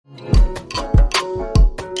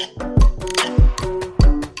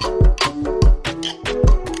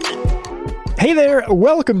Hey there,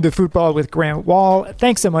 welcome to Football with Grant Wahl.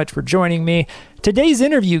 Thanks so much for joining me. Today's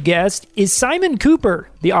interview guest is Simon Kuper,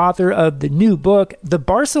 the author of the new book, The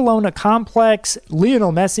Barcelona Complex,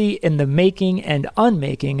 Lionel Messi and the Making and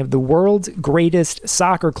Unmaking of the World's Greatest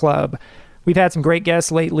Soccer Club. We've had some great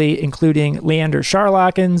guests lately, including Leander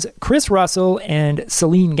Charlakens, Chris Russell, and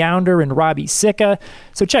Celine Gounder and Robbie Sicca.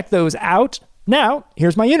 So check those out. Now,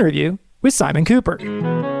 here's my interview with Simon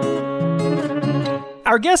Kuper.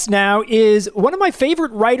 Our guest now is one of my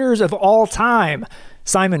favorite writers of all time.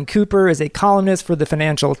 Simon Kuper is a columnist for the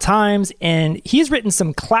Financial Times, and he's written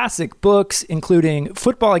some classic books, including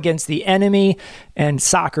Football Against the Enemy and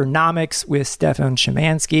Soccernomics with Stefan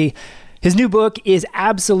Szymanski. His new book is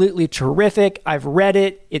absolutely terrific. I've read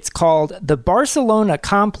it. It's called The Barcelona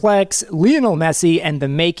Complex, Lionel Messi and the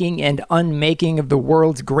Making and Unmaking of the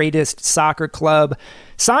World's Greatest Soccer Club.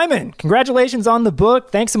 Simon, congratulations on the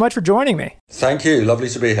book. Thanks so much for joining me. Thank you. Lovely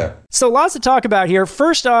to be here. So lots to talk about here.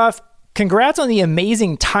 First off, congrats on the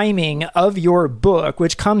amazing timing of your book,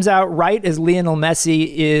 which comes out right as Lionel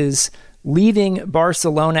Messi is leaving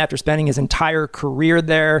Barcelona after spending his entire career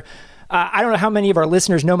there. I don't know how many of our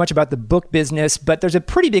listeners know much about the book business, but there's a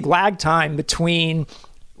pretty big lag time between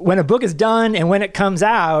when a book is done and when it comes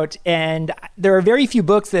out. And there are very few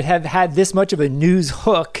books that have had this much of a news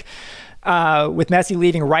hook with Messi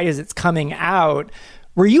leaving right as it's coming out.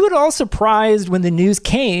 Were you at all surprised when the news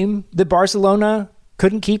came that Barcelona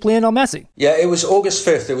couldn't keep Lionel Messi? Yeah, it was August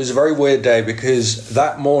 5th. It was a very weird day because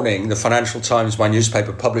that morning, the Financial Times, my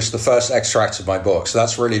newspaper, published the first extract of my book. So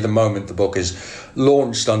that's really the moment the book is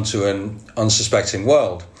launched onto an unsuspecting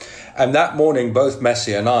world. And that morning, both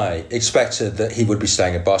Messi and I expected that he would be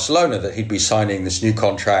staying at Barcelona, that he'd be signing this new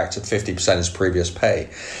contract at 50% his previous pay.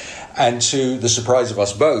 And to the surprise of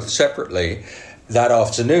us both separately, that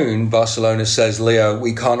afternoon, Barcelona says, Leo,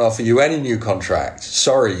 we can't offer you any new contract.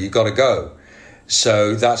 Sorry, you got to go.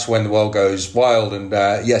 So that's when the world goes wild. And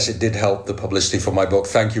yes, it did help the publicity for my book.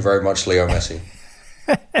 Thank you very much, Leo Messi.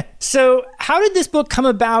 So how did this book come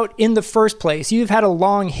about in the first place? You've had a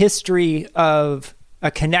long history of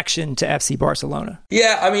a connection to FC Barcelona.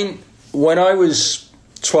 Yeah, I mean, when I was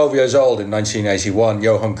 12 years old in 1981,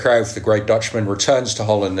 Johan Cruyff, the great Dutchman, returns to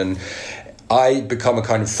Holland, and I become a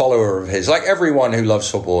kind of follower of his, like everyone who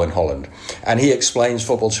loves football in Holland. And he explains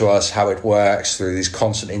football to us, how it works through these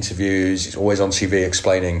constant interviews. He's always on TV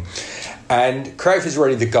explaining. And Cruyff is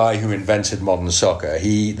really the guy who invented modern soccer.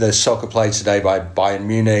 The soccer played today by Bayern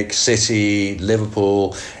Munich, City,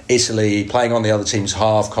 Liverpool, Italy, playing on the other team's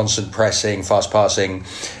half, constant pressing, fast passing.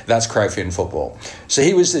 That's Cruyffian football. So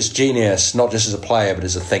he was this genius, not just as a player, but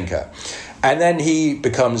as a thinker. And then he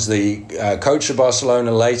becomes the coach of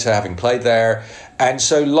Barcelona later, having played there. And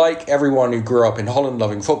so like everyone who grew up in Holland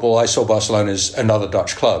loving football, I saw Barcelona as another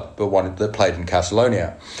Dutch club, but one that played in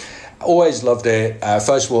Catalonia. Always loved it.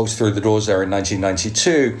 First walked through the doors there in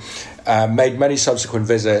 1992, made many subsequent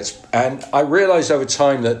visits. And I realized over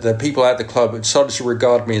time that the people at the club had started to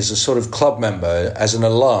regard me as a sort of club member, as an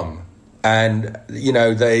alum. And, you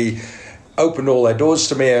know, they opened all their doors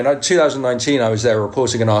to me. And in 2019, I was there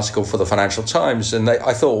reporting an article for the Financial Times. And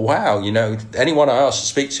I thought, wow, you know, anyone I asked to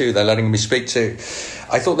speak to, they're letting me speak to.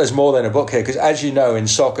 I thought there's more than a book here. Because as you know, in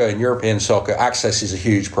soccer, in European soccer, access is a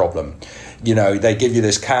huge problem. You know, they give you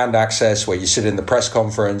this canned access where you sit in the press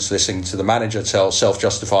conference listening to the manager tell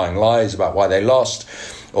self-justifying lies about why they lost,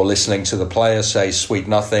 or listening to the player say sweet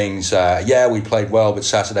nothings. Yeah, we played well, but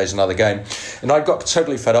Saturday's another game. And I got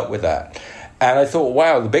totally fed up with that. And I thought,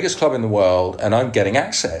 wow, the biggest club in the world, and I'm getting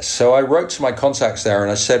access. So I wrote to my contacts there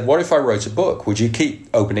and I said, what if I wrote a book? Would you keep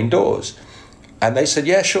opening doors? And they said,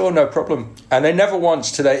 yeah, sure, no problem. And they never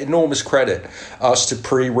once, to their enormous credit, asked to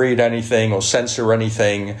pre-read anything or censor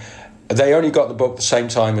anything. They only got the book the same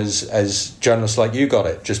time as journalists like you got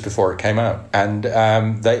it, just before it came out. And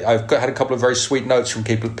I've had a couple of very sweet notes from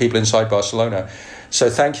people inside Barcelona. So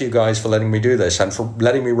thank you guys for letting me do this and for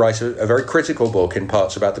letting me write a very critical book in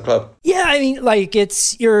parts about the club. Yeah, I mean, like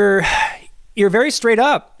you're very straight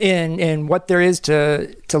up in what there is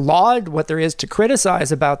to laud, what there is to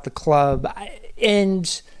criticize about the club.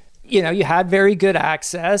 And, you know, you had very good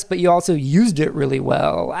access, but you also used it really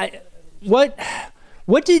well.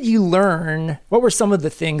 What did you learn? What were some of the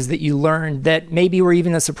things that you learned that maybe were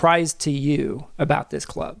even a surprise to you about this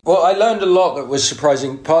club? Well, I learned a lot that was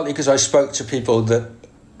surprising, partly because I spoke to people that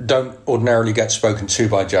don't ordinarily get spoken to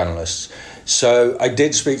by journalists. So I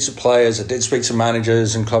did speak to players, I did speak to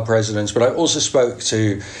managers and club presidents, but I also spoke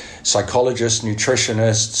to psychologists,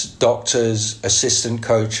 nutritionists, doctors, assistant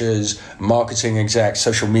coaches, marketing execs,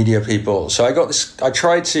 social media people. So I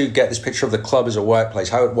tried to get this picture of the club as a workplace,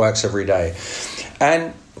 how it works every day.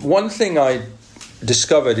 And one thing I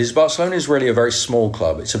discovered is Barcelona is really a very small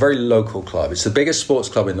club. It's a very local club. It's the biggest sports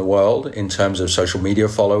club in the world in terms of social media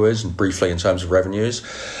followers and briefly in terms of revenues.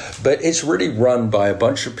 But it's really run by a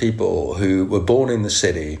bunch of people who were born in the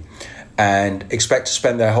city and expect to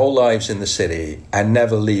spend their whole lives in the city and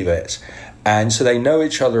never leave it. And so they know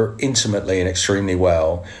each other intimately and extremely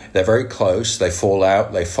well. They're very close. They fall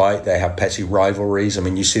out. They fight. They have petty rivalries. I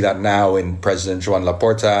mean, you see that now in President Joan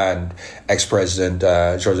Laporta and ex-President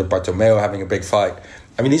Josep Bartomeu having a big fight.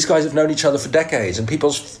 I mean, these guys have known each other for decades, and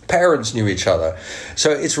people's parents knew each other. So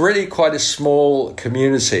it's really quite a small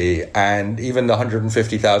community, and even the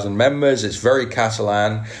 150,000 members, it's very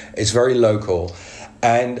Catalan. It's very local.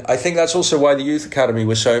 And I think that's also why the Youth Academy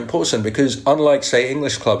was so important, because unlike, say,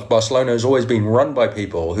 English clubs, Barcelona has always been run by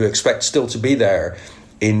people who expect still to be there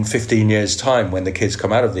in 15 years' time when the kids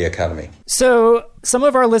come out of the academy. So some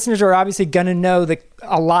of our listeners are obviously going to know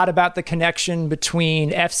a lot about the connection between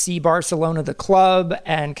FC Barcelona, the club,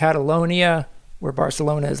 and Catalonia, where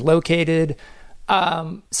Barcelona is located.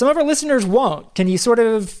 Some of our listeners won't. Can you sort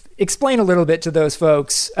of explain a little bit to those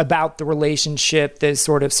folks about the relationship that's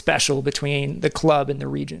sort of special between the club and the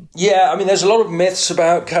region? Yeah, I mean, there's a lot of myths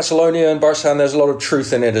about Catalonia and Barcelona. There's a lot of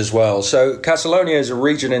truth in it as well. So Catalonia is a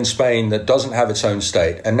region in Spain that doesn't have its own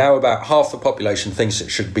state. And now about half the population thinks it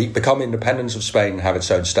should become independent of Spain and have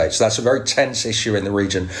its own state. So that's a very tense issue in the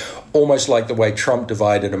region, almost like the way Trump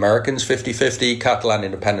divided Americans 50-50. Catalan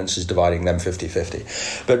independence is dividing them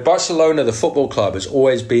 50-50. But Barcelona, the football club, has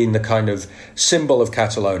always been the kind of symbol of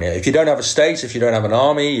Catalonia. If you don't have a state, if you don't have an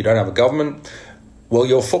army, you don't have a government, well,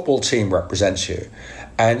 your football team represents you.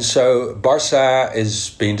 And so Barça is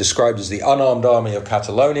being described as the unarmed army of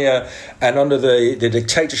Catalonia. And under the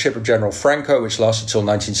dictatorship of General Franco, which lasted till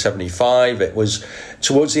 1975, it was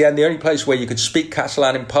towards the end the only place where you could speak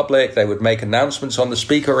Catalan in public. They would make announcements on the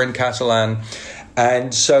speaker in Catalan.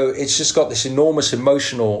 And so it's just got this enormous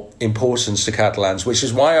emotional importance to Catalans, which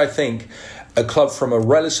is why I think a club from a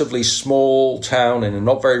relatively small town in a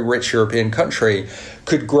not very rich European country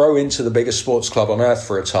could grow into the biggest sports club on earth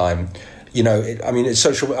for a time. You know, it's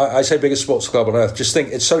social. I say biggest sports club on earth. Just think,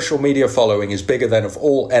 its social media following is bigger than of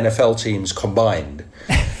all NFL teams combined.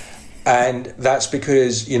 And that's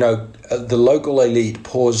because, you know, the local elite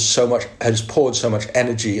has poured so much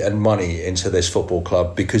energy and money into this football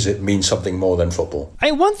club because it means something more than football.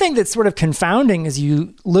 One thing that's sort of confounding is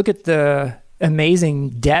you look at the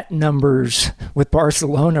amazing debt numbers with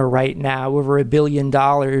Barcelona right now, over $1 billion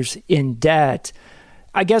in debt.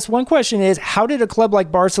 I guess one question is, how did a club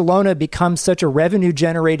like Barcelona become such a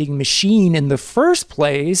revenue-generating machine in the first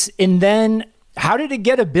place? And then how did it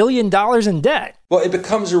get $1 billion in debt? Well, it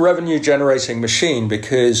becomes a revenue-generating machine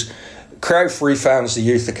because Cruyff refounds the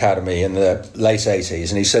Youth Academy in the late 80s,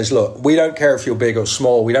 and he says, look, we don't care if you're big or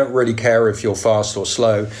small. We don't really care if you're fast or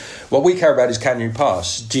slow. What we care about is, can you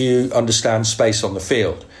pass? Do you understand space on the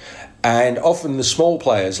field? And often the small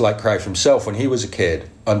players, like Cruyff himself, when he was a kid,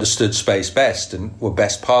 understood space best and were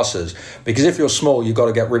best passers. Because if you're small, you've got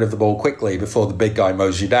to get rid of the ball quickly before the big guy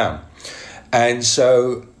mows you down. And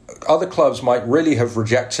so other clubs might really have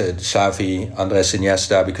rejected Xavi, Andres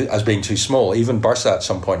Iniesta as being too small. Even Barca at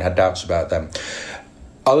some point had doubts about them.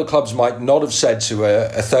 Other clubs might not have said to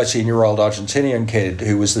a 13-year-old Argentinian kid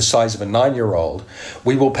who was the size of a 9-year-old,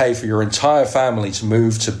 we will pay for your entire family to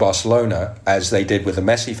move to Barcelona, as they did with the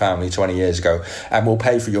Messi family 20 years ago, and we'll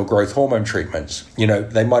pay for your growth hormone treatments. You know,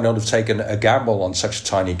 they might not have taken a gamble on such a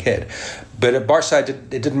tiny kid. But at Barca, it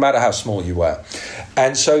didn't matter how small you were.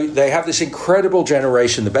 And so they have this incredible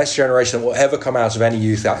generation, the best generation that will ever come out of any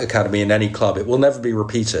youth academy in any club. It will never be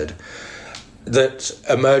repeated. That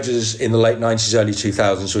emerges in the late 90s, early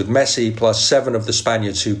 2000s with Messi plus 7 of the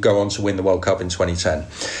Spaniards who go on to win the World Cup in 2010.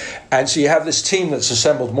 And so you have this team that's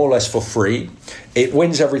assembled more or less for free. It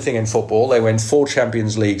wins everything in football. They win 4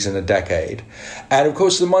 Champions Leagues in a decade. And of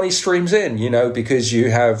course, the money streams in, you know, because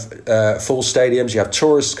you have full stadiums, you have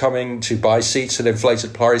tourists coming to buy seats at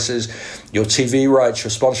inflated prices, your TV rights,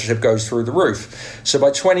 your sponsorship goes through the roof. So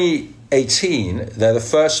by 2018, they're the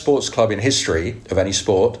first sports club in history of any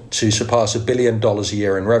sport to surpass $1 billion a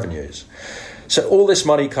year in revenues. So all this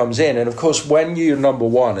money comes in. And of course, when you're number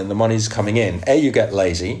one and the money's coming in, you get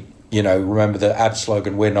lazy. You know, remember the ad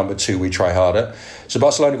slogan, we're number 2, we try harder. So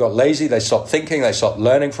Barcelona got lazy. They stopped thinking. They stopped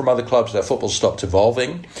learning from other clubs. Their football stopped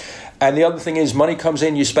evolving. And the other thing is, money comes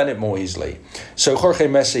in, you spend it more easily. So Jorge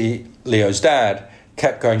Messi, Leo's dad,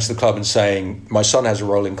 kept going to the club and saying, my son has a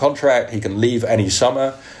rolling contract. He can leave any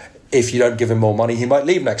summer. If you don't give him more money, he might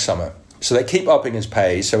leave next summer. So they keep upping his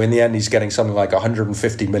pay. So in the end, he's getting something like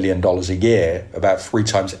 $150 million a year, about 3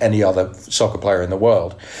 times any other soccer player in the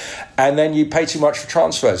world. And then you pay too much for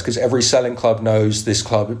transfers because every selling club knows this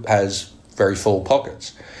club has very full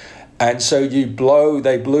pockets. And so they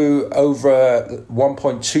blew over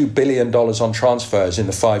 $1.2 billion on transfers in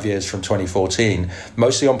the 5 years from 2014,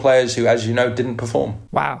 mostly on players who, as you know, didn't perform.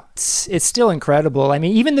 Wow. It's still incredible. I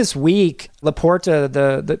mean, even this week, Laporta,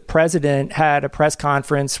 the president, had a press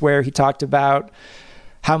conference where he talked about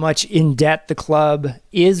how much in debt the club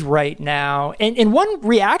is right now. And one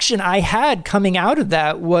reaction I had coming out of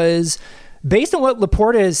that was, based on what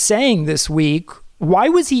Laporta is saying this week, why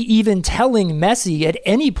was he even telling Messi at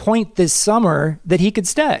any point this summer that he could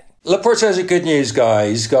stay? Laporta is a good news guy.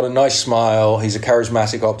 He's got a nice smile. He's a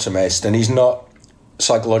charismatic optimist, and he's not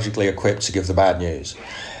psychologically equipped to give the bad news.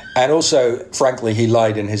 And also, frankly, he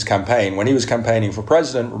lied in his campaign. When he was campaigning for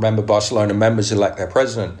president, remember, Barcelona members elect their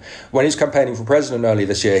president. When he was campaigning for president early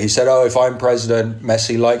this year, he said, if I'm president,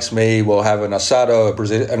 Messi likes me, we'll have an asado,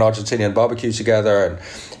 an Argentinian barbecue together, and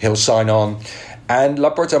he'll sign on. And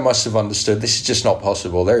Laporta must have understood this is just not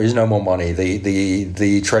possible. There is no more money.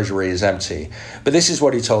 The treasury is empty. But this is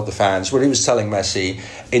what he told the fans, what he was telling Messi,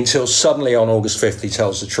 until suddenly on August 5th, he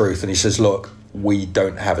tells the truth. And he says, look, we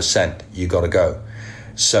don't have a cent. You got to go.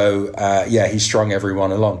 So, he strung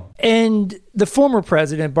everyone along. And the former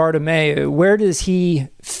president, Bartomeu, where does he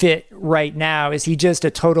fit right now? Is he just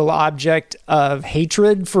a total object of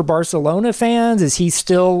hatred for Barcelona fans? Is he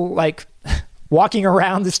still walking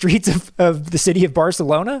around the streets of the city of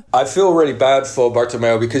Barcelona? I feel really bad for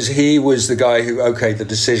Bartomeu because he was the guy who okayed the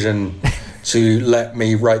decision to let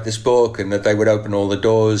me write this book and that they would open all the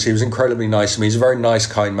doors. He was incredibly nice to me. He's a very nice,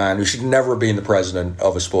 kind man who should never have been the president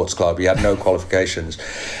of a sports club. He had no qualifications.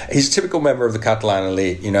 He's a typical member of the Catalan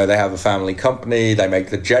elite. You know, they have a family company. They make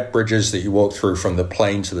the jet bridges that you walk through from the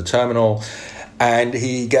plane to the terminal. And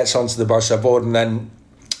he gets onto the Barça board, and then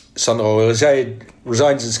Sandro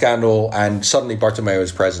resigns in scandal, and suddenly Bartomeu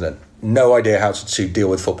is president. No idea how to deal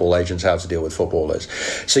with football agents, how to deal with footballers.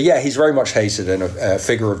 So he's very much hated and a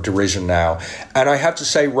figure of derision now. And I have to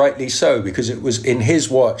say rightly so, because it was in his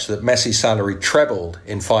watch that Messi's salary trebled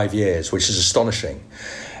in 5 years, which is astonishing.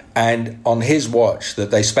 And on his watch that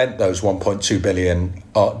they spent those $1.2 billion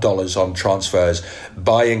on transfers,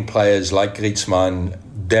 buying players like Griezmann,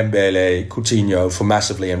 Dembele, Coutinho for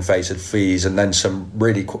massively inflated fees, and then some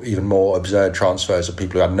really even more absurd transfers of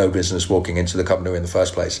people who had no business walking into the Camp Nou in the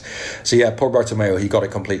first place. So poor Bartomeu, he got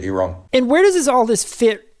it completely wrong. And where does all this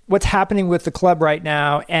fit what's happening with the club right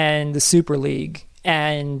now and the Super League,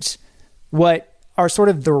 and what are sort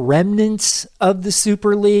of the remnants of the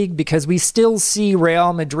Super League? Because we still see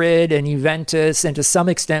Real Madrid and Juventus, and to some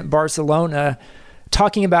extent Barcelona,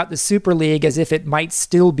 talking about the Super League as if it might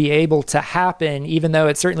still be able to happen, even though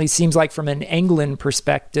it certainly seems like from an England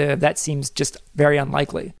perspective, that seems just very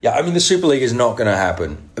unlikely. Yeah, I mean, the Super League is not going to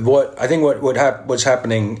happen. What's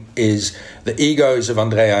happening is the egos of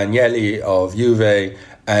Andrea Agnelli of Juve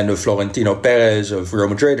and of Florentino Perez of Real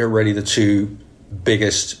Madrid, who are really the two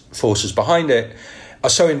biggest forces behind it, are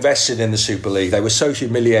so invested in the Super League. They were so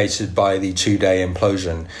humiliated by the 2-day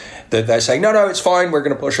implosion that they're saying, no, it's fine, we're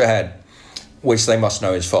going to push ahead, which they must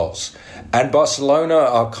know is false. And Barcelona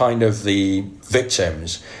are kind of the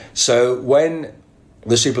victims. So when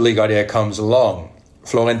the Super League idea comes along,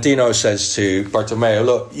 Florentino says to Bartomeu,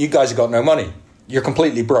 look, you guys have got no money. You're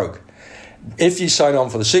completely broke. If you sign on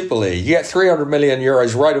for the Super League, you get 300 million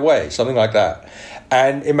euros right away, something like that.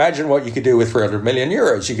 And imagine what you could do with 300 million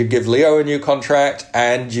euros. You could give Leo a new contract,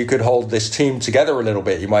 and you could hold this team together a little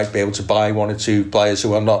bit. You might be able to buy one or two players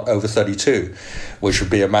who are not over 32, which would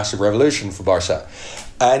be a massive revolution for Barca.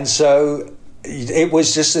 And so it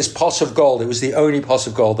was just this pot of gold. It was the only pot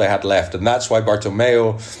of gold they had left. And that's why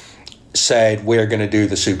Bartomeu said, we're going to do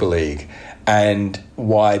the Super League. And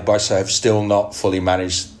why Barca have still not fully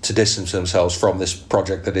managed to distance themselves from this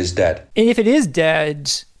project that is dead. And if it is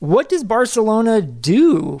dead, what does Barcelona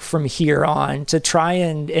do from here on to try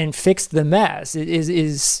and fix the mess?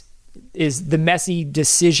 Is the Messi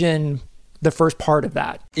decision the first part of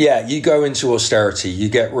that? Yeah, you go into austerity. You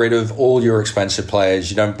get rid of all your expensive players.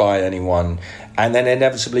 You don't buy anyone. And then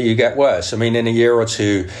inevitably you get worse. I mean, in a year or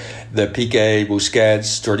two, the Piqué,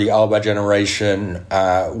 Busquets, Jordi Alba generation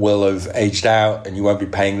will have aged out, and you won't be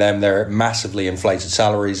paying them their massively inflated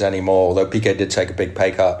salaries anymore, although Piqué did take a big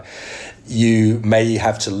pay cut. You may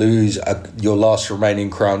have to lose your last remaining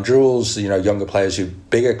crown jewels, younger players who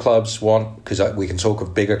bigger clubs want, because we can talk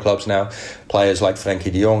of bigger clubs now, players like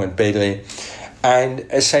Frenkie de Jong and Pedri. And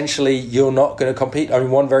essentially, you're not going to compete. I mean,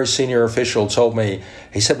 one very senior official told me,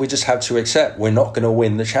 he said, we just have to accept we're not going to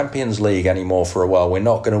win the Champions League anymore for a while. We're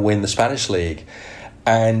not going to win the Spanish League.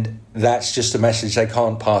 And that's just a message they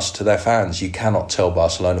can't pass to their fans. You cannot tell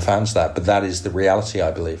Barcelona fans that, but that is the reality,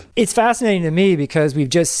 I believe. It's fascinating to me because we've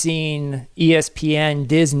just seen ESPN,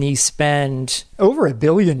 Disney spend over $1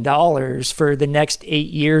 billion for the next 8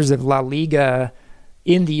 years of La Liga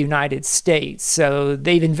in the United States. So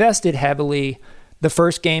they've invested heavily. The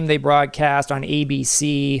first game they broadcast on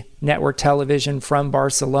ABC network television from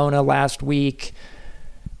Barcelona last week.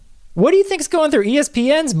 What do you think's going through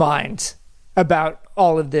ESPN's mind about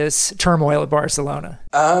all of this turmoil at Barcelona?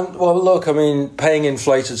 Well, look, I mean, paying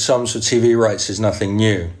inflated sums for TV rights is nothing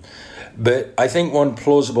new. But I think one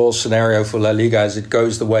plausible scenario for La Liga is it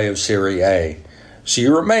goes the way of Serie A. So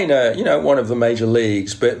you remain one of the major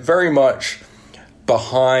leagues, but very much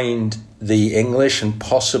behind the English and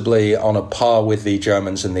possibly on a par with the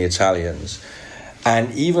Germans and the Italians.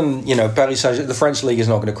 And even, Paris Saint-Germain, the French league is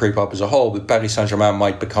not going to creep up as a whole, but Paris Saint-Germain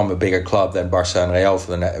might become a bigger club than Barça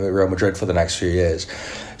and Real Madrid for the next few years.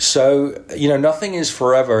 So, nothing is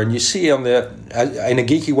forever. And you see in a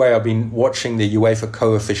geeky way, I've been watching the UEFA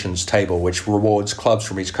coefficients table, which rewards clubs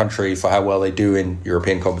from each country for how well they do in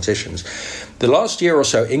European competitions. The last year or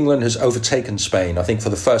so, England has overtaken Spain, I think for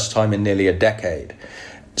the first time in nearly a decade.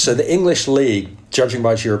 So the English league, judging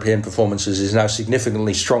by its European performances, is now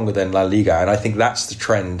significantly stronger than La Liga. And I think that's the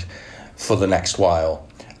trend for the next while.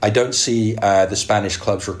 I don't see the Spanish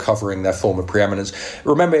clubs recovering their former preeminence.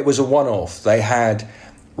 Remember, it was a one-off. They had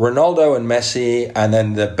Ronaldo and Messi and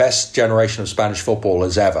then the best generation of Spanish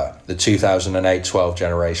footballers ever, the 2008-12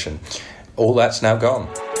 generation. All that's now gone.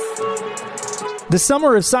 The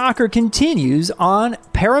summer of soccer continues on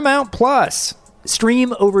Paramount Plus.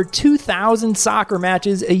 Stream over 2,000 soccer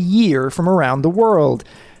matches a year from around the world.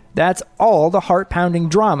 That's all the heart-pounding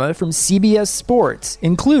drama from CBS Sports,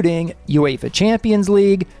 including UEFA Champions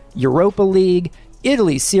League, Europa League,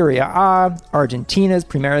 Italy's Serie A, Argentina's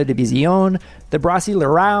Primera División, the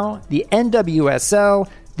Brasileirão, the NWSL,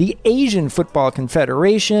 the Asian Football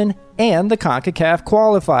Confederation, and the CONCACAF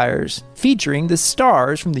qualifiers, featuring the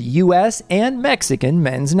stars from the U.S. and Mexican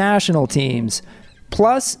men's national teams.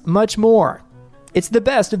 Plus, much more. It's the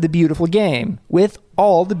best of the beautiful game, with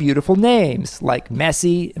all the beautiful names, like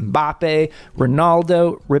Messi, Mbappe,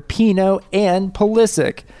 Ronaldo, Rapinoe, and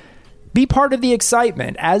Pulisic. Be part of the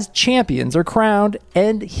excitement as champions are crowned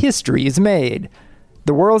and history is made.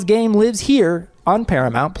 The world's game lives here on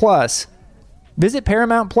Paramount Plus. Visit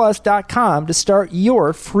ParamountPlus.com to start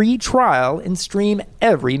your free trial and stream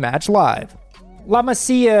every match live. La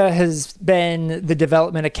Masia has been the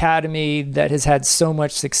development academy that has had so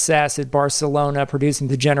much success at Barcelona, producing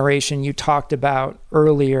the generation you talked about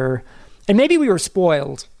earlier. And maybe we were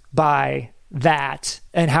spoiled by that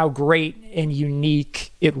and how great and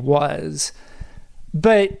unique it was.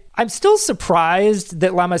 But I'm still surprised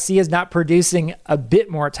that La Masia is not producing a bit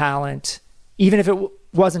more talent, even if it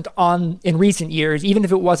wasn't on, in recent years, even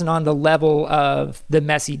if it wasn't on the level of the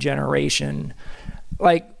Messi generation.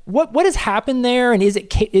 Like, what has happened there, and is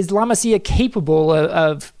La Masia capable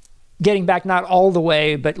of getting back not all the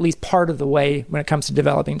way, but at least part of the way when it comes to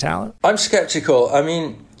developing talent? I'm skeptical. I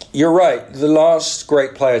mean, you're right. The last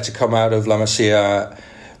great player to come out of La Masia,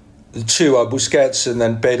 the two are Busquets and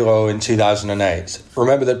then Pedro in 2008.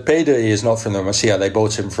 Remember that Pedri is not from La Masia. They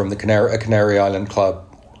bought him from a Canary Island club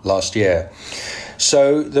last year.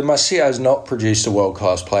 So the Masia has not produced a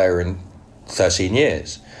world-class player in 13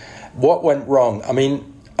 years. What went wrong? I mean,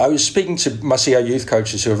 I was speaking to Masia youth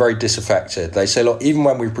coaches who are very disaffected. They say, look, even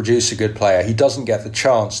when we produce a good player, he doesn't get the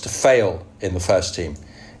chance to fail in the first team.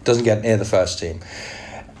 Doesn't get near the first team.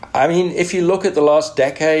 I mean, if you look at the last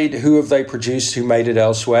decade, who have they produced who made it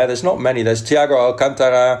elsewhere? There's not many. There's Thiago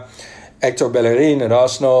Alcantara, Hector Bellerin at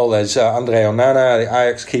Arsenal. There's Andre Onana, the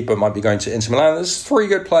Ajax keeper, might be going to Inter Milan. There's 3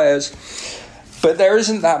 good players. But there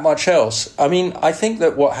isn't that much else. I mean, I think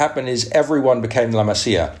that what happened is everyone became La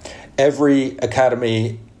Masia. Every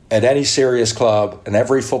academy at any serious club and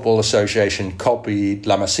every football association copied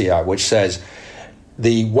La Masia, which says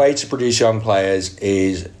the way to produce young players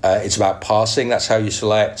is it's about passing. That's how you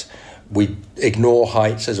select. We ignore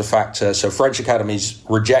height as a factor. So French academies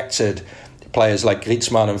rejected players like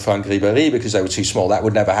Griezmann and Franck Ribéry because they were too small. That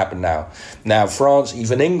would never happen now. Now France,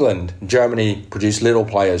 even England, Germany produce little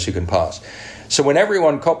players who can pass. So when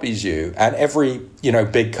everyone copies you, and every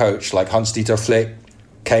big coach like Hans-Dieter Flick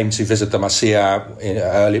came to visit the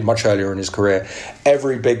Masia much earlier in his career,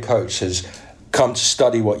 every big coach has come to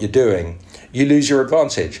study what you're doing, you lose your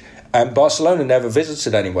advantage. And Barcelona never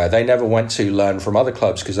visited anywhere. They never went to learn from other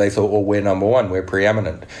clubs because they thought, well, we're number one, we're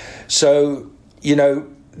preeminent. So,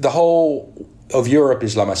 the whole of Europe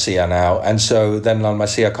is La Masia now, and so then La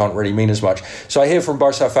Masia can't really mean as much. So I hear from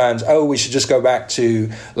Barca fans, oh, we should just go back to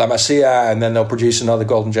La Masia and then they'll produce another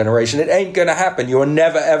golden generation. It ain't going to happen. You are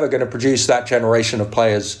never, ever going to produce that generation of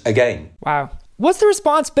players again. Wow. What's the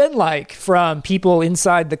response been like from people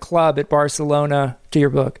inside the club at Barcelona to your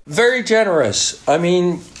book? Very generous. I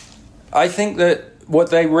mean, I think that what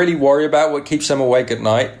they really worry about, what keeps them awake at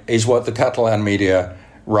night, is what the Catalan media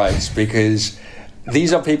writes, because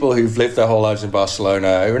these are people who've lived their whole lives in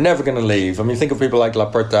Barcelona, who are never going to leave. I mean, think of people like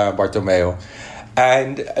Laporta and Bartomeu.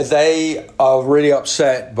 And they are really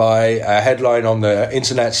upset by a headline on the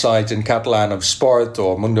internet site in Catalan of Sport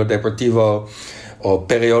or Mundo Deportivo or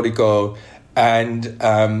Periódico. And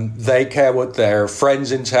they care what their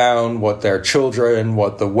friends in town, what their children,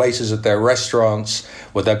 what the waiters at their restaurants,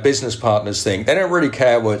 what their business partners think. They don't really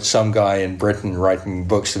care what some guy in Britain writing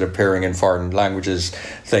books that are appearing in foreign languages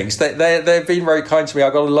thinks. They've been very kind to me. I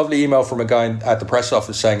got a lovely email from a guy at the press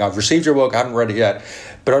office saying, I've received your book, I haven't read it yet,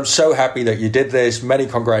 but I'm so happy that you did this. Many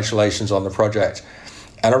congratulations on the project.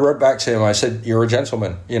 And I wrote back to him, I said, you're a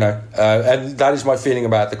gentleman, and that is my feeling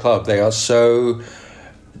about the club. They are so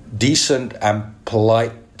decent and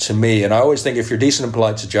polite to me. And I always think if you're decent and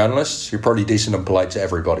polite to journalists, you're probably decent and polite to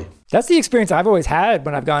everybody. That's the experience I've always had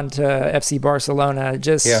when I've gone to FC Barcelona.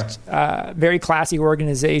 Very classy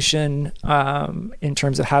organization in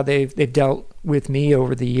terms of how they've dealt with me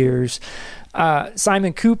over the years.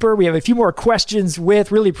 Simon Kuper, we have a few more questions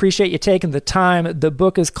with. Really appreciate you taking the time. The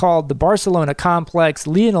book is called The Barcelona Complex,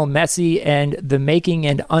 Lionel Messi and the Making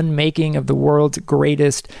and Unmaking of the World's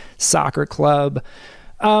Greatest Soccer Club.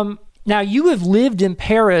 Now, you have lived in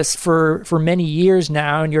Paris for many years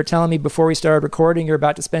now, and you're telling me before we started recording, you're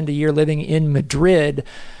about to spend a year living in Madrid.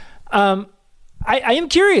 I am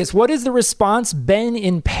curious, what has the response been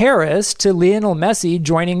in Paris to Lionel Messi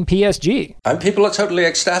joining PSG? And people are totally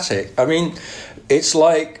ecstatic. I mean, it's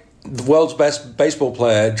like the world's best baseball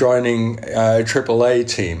player joining a AAA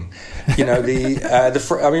team.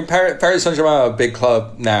 Paris Saint-Germain are a big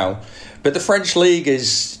club now. But the French league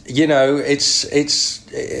is, it's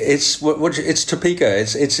Topeka.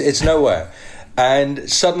 It's nowhere. And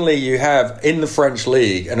suddenly you have in the French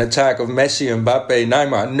league an attack of Messi, Mbappe,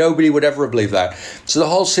 Neymar. Nobody would ever have believed that. So the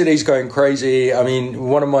whole city's going crazy. I mean,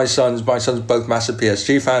 one of my sons both massive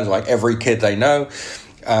PSG fans, like every kid they know,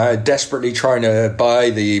 desperately trying to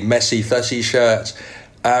buy the Messi 30 shirts.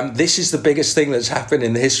 This is the biggest thing that's happened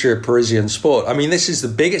in the history of Parisian sport. I mean, this is the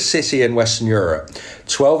biggest city in Western Europe,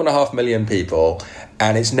 12.5 million people,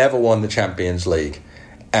 and it's never won the Champions League.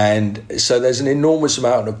 And so there's an enormous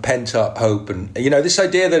amount of pent-up hope. And, this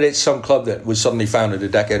idea that it's some club that was suddenly founded a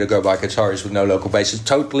decade ago by Qataris with no local base is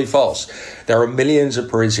totally false. There are millions of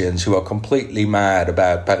Parisians who are completely mad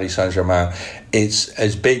about Paris Saint-Germain. It's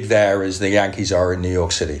as big there as the Yankees are in New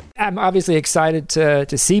York City. I'm obviously excited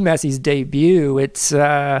to see Messi's debut. It's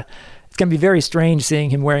going to be very strange seeing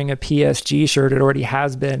him wearing a PSG shirt. It already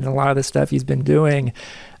has been, and a lot of the stuff he's been doing.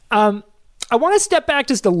 I want to step back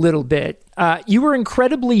just a little bit. You were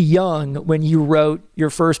incredibly young when you wrote your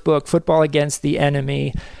first book, Football Against the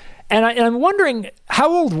Enemy. And I'm wondering,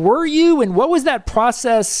 how old were you and what was that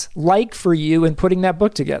process like for you in putting that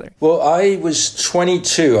book together? Well, I was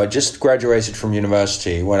 22. I just graduated from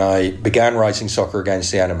university when I began writing Soccer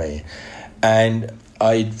Against the Enemy. And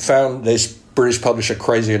I found this British publisher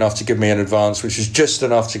crazy enough to give me an advance, which was just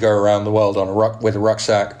enough to go around the world with a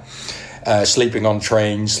rucksack. Sleeping on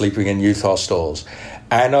trains, sleeping in youth hostels.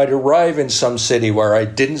 And I'd arrive in some city where I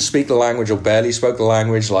didn't speak the language or barely spoke the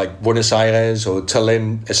language, like Buenos Aires or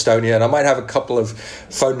Tallinn, Estonia. And I might have a couple of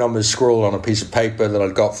phone numbers scrawled on a piece of paper that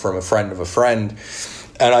I'd got from a friend of a friend.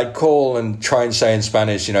 And I'd call and try and say in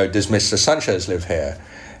Spanish, does Mr. Sanchez live here?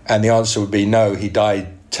 And the answer would be, no, he died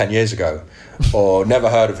 10 years ago, or never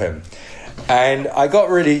heard of him. And I got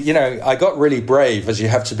really brave, as you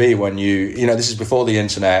have to be when this is before the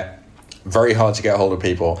internet. Very hard to get hold of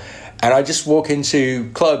people. And I just walk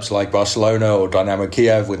into clubs like Barcelona or Dynamo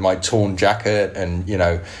Kiev with my torn jacket and,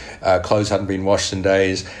 clothes hadn't been washed in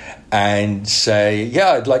days and say,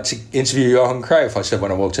 yeah, I'd like to interview Johan Cruyff, I said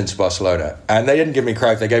when I walked into Barcelona. And they didn't give me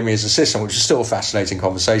Cruyff, they gave me his assistant, which is still a fascinating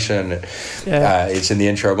conversation. Yeah. It's in the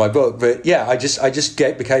intro of my book. But yeah, I just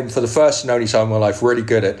became, for the first and only time in my life, really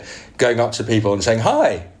good at going up to people and saying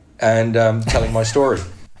hi and telling my story.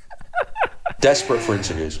 Desperate for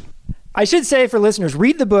interviews. I should say for listeners,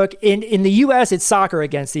 read the book. In the U.S., it's Soccer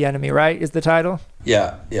Against the Enemy, right, is the title?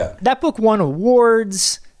 Yeah. That book won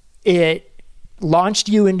awards. It launched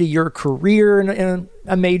you into your career in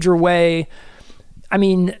a major way. I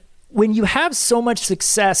mean, when you have so much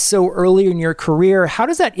success so early in your career, how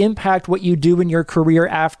does that impact what you do in your career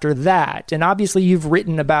after that? And obviously, you've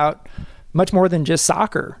written about much more than just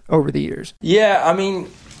soccer over the years. Yeah, I mean,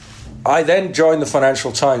 I then joined the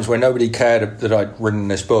Financial Times where nobody cared that I'd written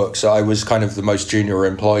this book. So I was kind of the most junior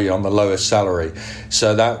employee on the lowest salary.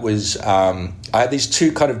 So that was, I had these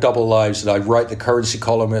two kind of double lives that I'd write the currency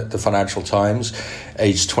column at the Financial Times,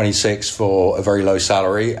 age 26 for a very low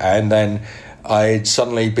salary. And then I'd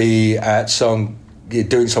suddenly be at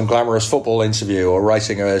doing some glamorous football interview or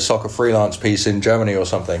writing a soccer freelance piece in Germany or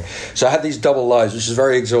something. So I had these double lives, which is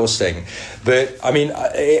very exhausting. But I mean,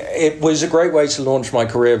 it was a great way to launch my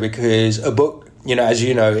career because a book, as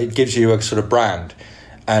you know, it gives you a sort of brand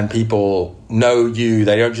and people know you.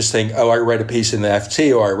 They don't just think, oh, I read a piece in the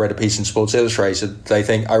FT or I read a piece in Sports Illustrated. They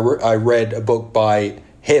think, I read a book by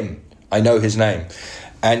him. I know his name.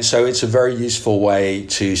 And so it's a very useful way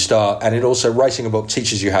to start. And it also, writing a book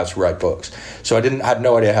teaches you how to write books. So I had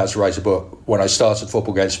no idea how to write a book when I started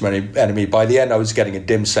Football Against My Enemy. By the end, I was getting a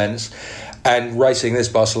dim sense. And writing this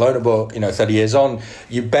Barcelona book, 30 years on,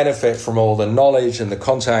 you benefit from all the knowledge and the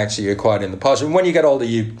contacts that you acquired in the past. And when you get older,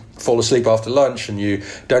 you fall asleep after lunch and you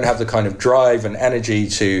don't have the kind of drive and energy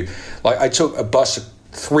to... I took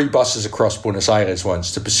 3 buses across Buenos Aires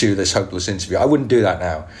once to pursue this hopeless interview. I wouldn't do that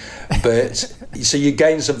now. But so you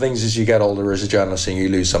gain some things as you get older as a journalist and you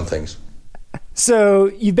lose some things. So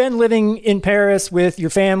you've been living in Paris with your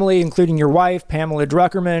family, including your wife, Pamela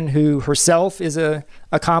Druckerman, who herself is an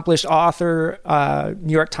accomplished author,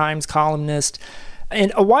 New York Times columnist.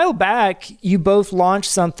 And a while back, you both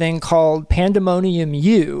launched something called Pandemonium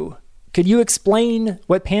U. Could you explain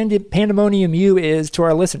what Pandemonium U is to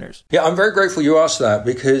our listeners? Yeah, I'm very grateful you asked that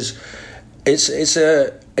because it's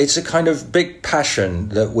a kind of big passion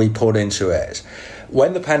that we put into it.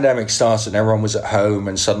 When the pandemic started and everyone was at home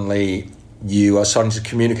and suddenly you are starting to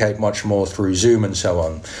communicate much more through Zoom and so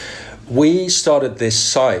on, we started this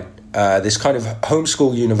site, this kind of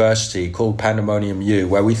homeschool university called Pandemonium U,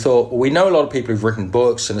 where we thought, we know a lot of people who've written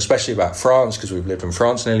books, and especially about France, because we've lived in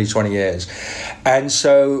France nearly 20 years. And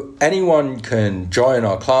so anyone can join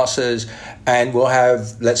our classes, and we'll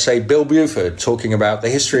have, let's say, Bill Buford talking about the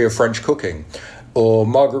history of French cooking, or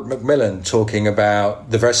Margaret Macmillan talking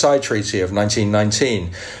about the Versailles Treaty of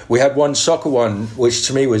 1919. We had one soccer one, which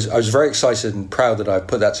to me I was very excited and proud that I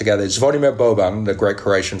put that together. Zvonimir Boban, the great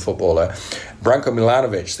Croatian footballer, Branko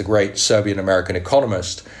Milanovic, the great Serbian-American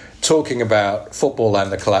economist, talking about football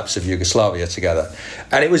and the collapse of Yugoslavia together.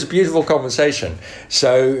 And it was a beautiful conversation.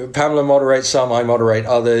 So Pamela moderates some, I moderate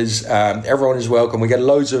others. Everyone is welcome. We get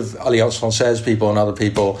loads of Alliance Française people and other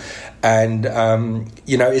people. And,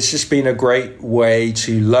 it's just been a great way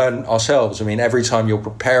to learn ourselves. I mean, every time you're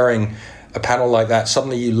preparing a panel like that,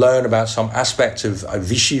 suddenly you learn about some aspect of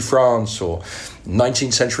Vichy France or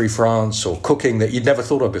 19th century France or cooking that you'd never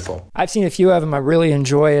thought of before. I've seen a few of them. I really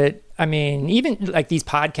enjoy it. I mean, even like these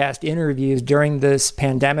podcast interviews during this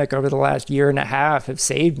pandemic over the last year and a half have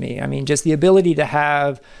saved me. I mean, just the ability to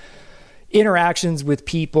have interactions with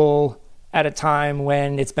people at a time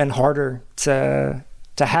when it's been harder to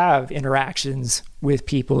have interactions with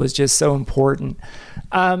people is just so important.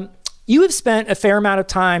 You have spent a fair amount of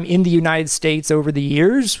time in the United States over the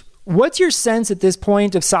years. What's your sense at this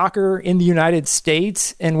point of soccer in the United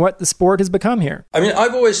States and what the sport has become here? I mean,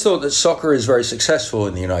 I've always thought that soccer is very successful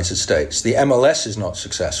in the United States. The MLS is not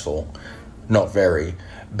successful, not very.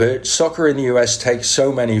 But soccer in the US takes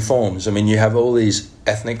so many forms. I mean, you have all these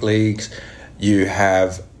ethnic leagues. You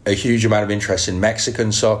have a huge amount of interest in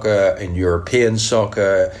Mexican soccer, in European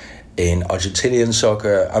soccer, in Argentinian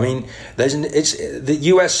soccer. I mean, the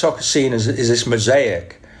US soccer scene is this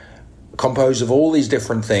mosaic composed of all these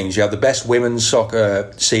different things. You have the best women's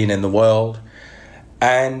soccer scene in the world,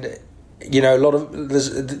 and you have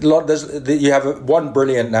one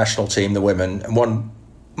brilliant national team, the women, and one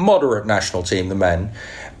moderate national team, the men.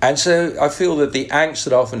 And so I feel that the angst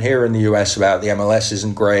that I often hear in the US about the MLS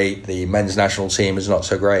isn't great, the men's national team is not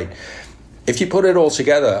so great. If you put it all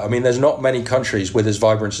together, I mean, there's not many countries with as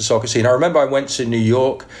vibrant a soccer scene. I remember I went to New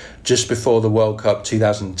York just before the World Cup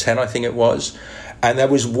 2010, I think it was, and there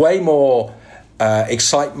was way more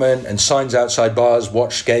excitement and signs outside bars,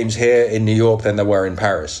 watch games here in New York than there were in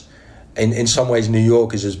Paris. In some ways, New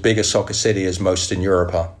York is as big a soccer city as most in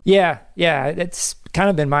Europe are. Yeah, it's kind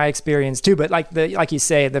of been my experience too. But like you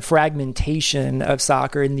say, the fragmentation of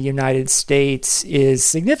soccer in the United States is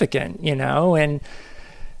significant, and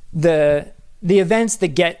the events that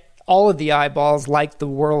get all of the eyeballs, like the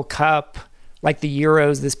World Cup, like the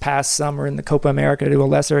Euros this past summer, and the Copa America to a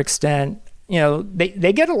lesser extent,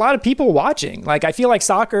 they get a lot of people watching. Like, I feel like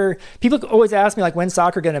soccer, people always ask me, like, when's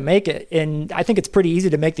soccer going to make it? And I think it's pretty easy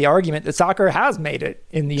to make the argument that soccer has made it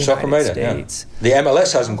in the United States. Yeah. The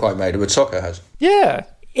MLS hasn't quite made it, but soccer has. Yeah.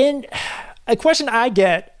 And A question I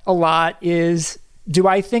get a lot is, do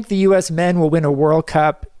I think the U.S. men will win a World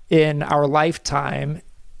Cup in our lifetime?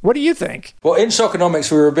 What do you think? Well, in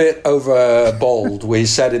Soccernomics, we were a bit over bold. We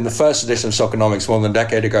said in the first edition of Soccernomics more than a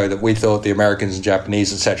decade ago that we thought the Americans and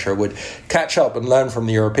Japanese, etc., would catch up and learn from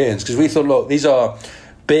the Europeans, because we thought, look, these are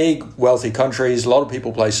big, wealthy countries. A lot of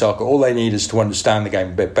people play soccer. All they need is to understand the game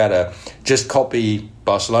a bit better. Just copy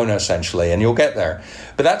Barcelona, essentially, and you'll get there.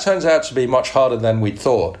 But that turns out to be much harder than we'd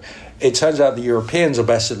thought. It turns out the Europeans are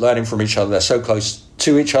best at learning from each other. They're so close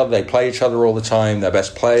to each other. They play each other all the time. Their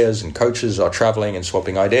best players and coaches are traveling and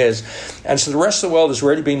swapping ideas. And so the rest of the world has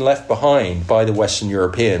really been left behind by the Western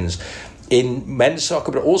Europeans in men's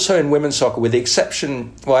soccer, but also in women's soccer, with the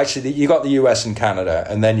exception, well, actually, you got the US and Canada,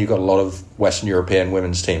 and then you got a lot of Western European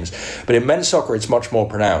women's teams. But in men's soccer, it's much more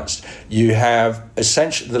pronounced. You have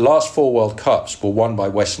essentially the last 4 World Cups were won by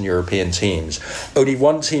Western European teams. Only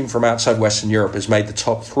one team from outside Western Europe has made the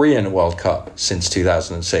top 3 in a World Cup since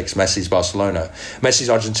 2006. Messi's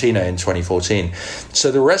Argentina in 2014.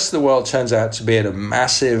 So the rest of the world turns out to be at a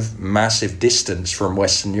massive, massive distance from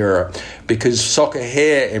Western Europe, because soccer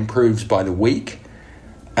here improves by the week,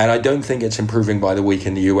 and I don't think it's improving by the week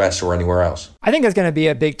in the US or anywhere else. I think that's going to be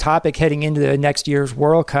a big topic heading into the next year's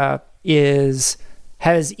World Cup is,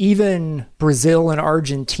 has even Brazil and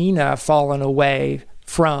Argentina fallen away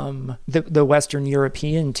from the Western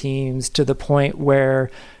European teams to the point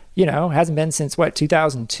where, you know, it hasn't been since,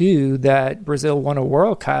 2002 that Brazil won a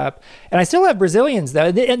World Cup. And I still have Brazilians, though.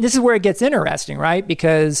 And this is where it gets interesting, right?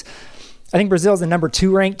 Because I think Brazil's the number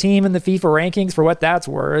 2 ranked team in the FIFA rankings, for what that's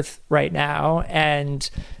worth right now. And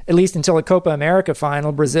at least until the Copa America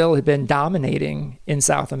final, Brazil had been dominating in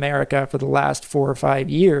South America for the last 4 or 5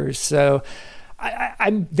 years. So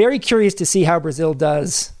I'm very curious to see how Brazil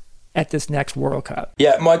does at this next World Cup.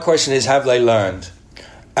 Yeah, my question is, have they learned?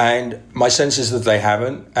 And my sense is that they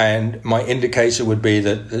haven't. And my indicator would be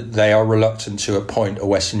that they are reluctant to appoint a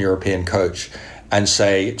Western European coach and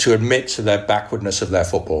to admit to their backwardness of their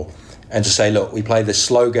football. And to say, look, we play this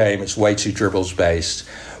slow game, it's way too dribbles based.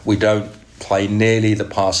 We don't play nearly the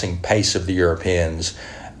passing pace of the Europeans.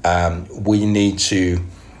 We need to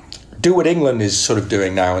do what England is sort of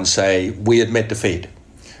doing now and say, we admit defeat.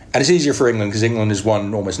 And it's easier for England because England has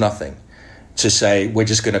won almost nothing, to say, we're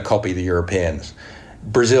just going to copy the Europeans.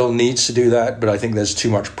 Brazil needs to do that, but I think there's too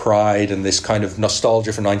much pride and this kind of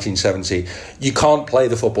nostalgia for 1970. You can't play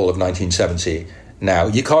the football of 1970 now.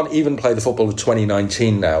 You can't even play the football of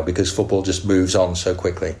 2019 now, because football just moves on so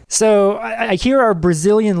quickly. So I hear our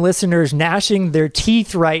Brazilian listeners gnashing their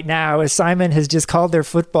teeth right now as Simon has just called their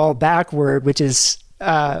football backward, which is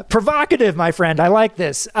provocative, my friend. I like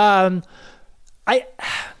this. I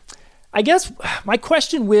guess my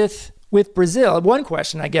question with Brazil, one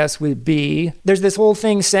question I guess would be, there's this whole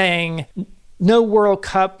thing saying no World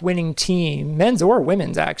Cup winning team, men's or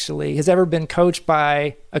women's actually, has ever been coached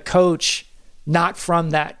by a coach not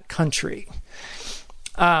from that country.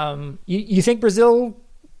 You think Brazil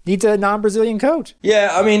needs a non-Brazilian coach?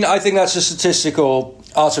 Yeah, I mean, I think that's a statistical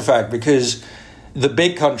artifact, because the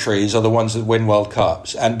big countries are the ones that win World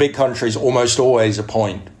Cups, and big countries almost always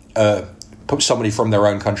appoint somebody from their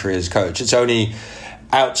own country as coach. It's only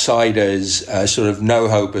outsiders, sort of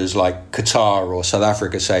no-hopers like Qatar or South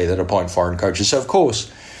Africa, say, that appoint foreign coaches. So, of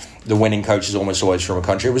course, the winning coach is almost always from a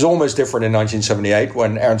country. It was almost different in 1978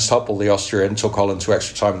 when Ernst Happel, the Austrian, took Holland to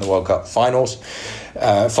extra time in the World Cup final,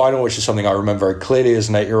 which is something I remember very clearly as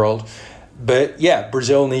an 8-year-old. But yeah,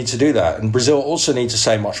 Brazil needs to do that. And Brazil also needs to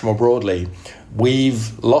say much more broadly,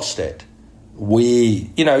 we've lost it.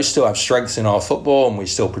 We, still have strengths in our football and we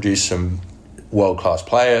still produce some world-class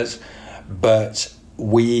players, but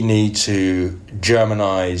we need to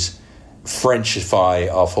Germanize,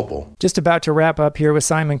 Frenchify our football. Just about to wrap up here with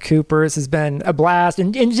Simon Kuper. This has been a blast.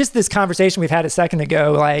 And just this conversation we've had a second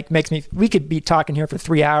ago, we could be talking here for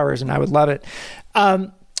 3 hours and I would love it.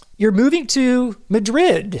 You're moving to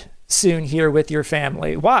Madrid soon here with your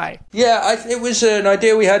family. Why? Yeah, it was an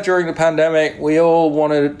idea we had during the pandemic. We all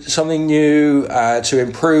wanted something new to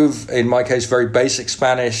improve, in my case, very basic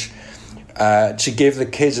Spanish, to give the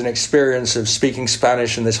kids an experience of speaking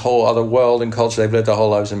Spanish in this whole other world and culture. They've lived their whole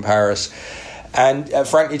lives in Paris. And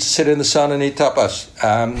frankly, to sit in the sun and eat tapas.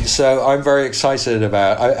 So I'm very excited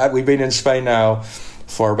about we've been in Spain now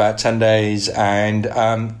for about 10 days. And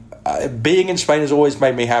being in Spain has always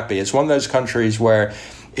made me happy. It's one of those countries where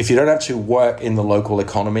if you don't have to work in the local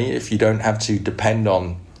economy, if you don't have to depend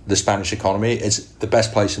on the Spanish economy, it's the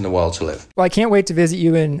best place in the world to live. Well, I can't wait to visit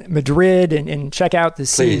you in Madrid and check out the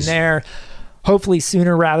scene there. hopefully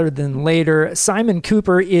sooner rather than later. Simon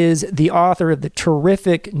Kuper is the author of the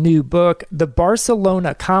terrific new book, The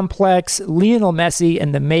Barcelona Complex, Lionel Messi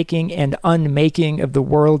and the Making and Unmaking of the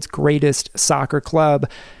World's Greatest Soccer Club.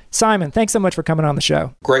 Simon, thanks so much for coming on the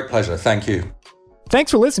show. Great pleasure. Thank you.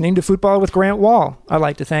 Thanks for listening to Football with Grant Wahl. I'd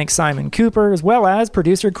like to thank Simon Kuper as well as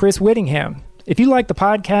producer Chris Whittingham. If you like the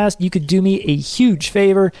podcast, you could do me a huge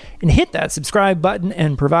favor and hit that subscribe button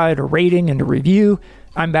and provide a rating and a review.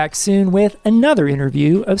 I'm back soon with another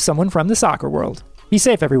interview of someone from the soccer world. Be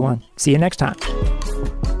safe, everyone. See you next time.